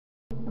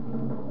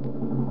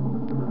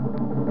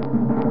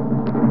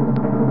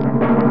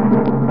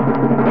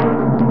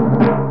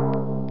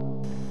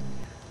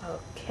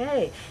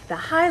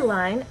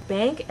Highline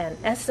Bank and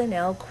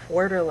S&L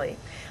Quarterly.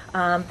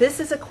 This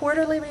is a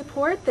quarterly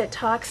report that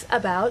talks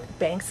about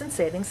banks and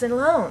savings and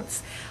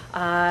loans.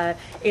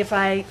 If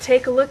I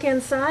take a look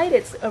inside,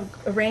 it's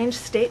arranged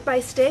state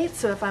by state.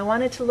 So if I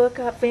wanted to look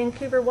up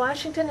Vancouver,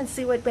 Washington and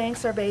see what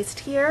banks are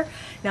based here,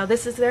 now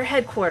this is their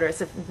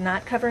headquarters, if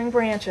not covering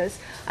branches,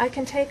 I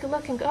can take a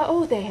look and go,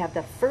 oh, they have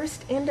the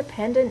First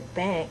Independent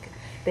Bank.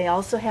 They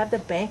also have the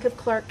Bank of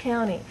Clark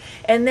County.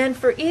 And then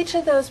for each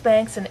of those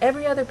banks and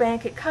every other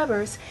bank it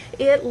covers,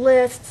 it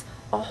lists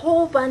a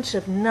whole bunch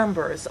of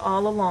numbers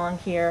all along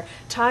here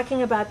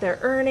talking about their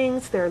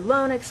earnings, their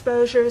loan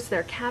exposures,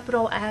 their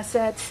capital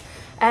assets,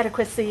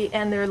 adequacy,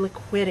 and their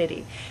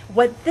liquidity.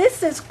 What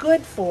this is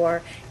good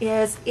for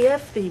is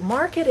if the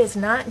market is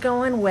not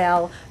going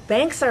well,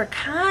 banks are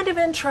kind of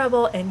in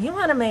trouble, and you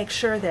want to make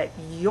sure that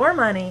your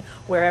money,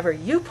 wherever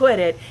you put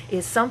it,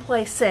 is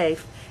someplace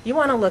safe. You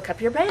want to look up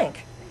your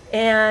bank.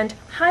 And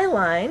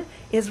Highline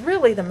is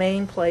really the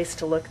main place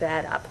to look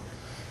that up.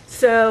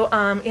 So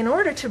in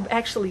order to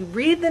actually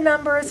read the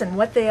numbers and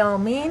what they all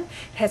mean,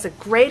 it has a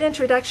great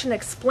introduction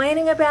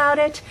explaining about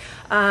it.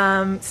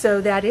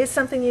 So that is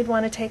something you'd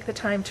want to take the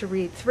time to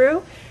read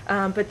through.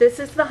 But this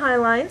is the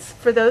Highlines.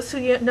 For those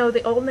who know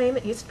the old name,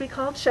 it used to be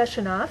called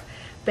Sheshanov.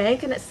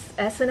 Bank and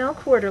S&L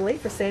Quarterly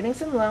for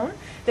savings and loan.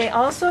 They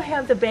also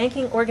have the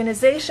Banking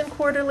Organization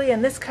Quarterly,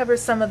 and this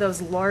covers some of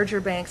those larger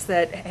banks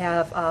that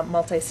have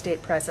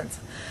multi-state presence.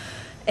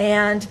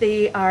 And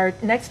they are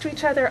next to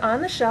each other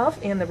on the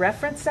shelf in the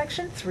reference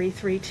section,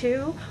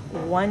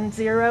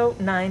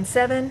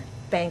 332-1097,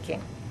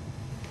 Banking.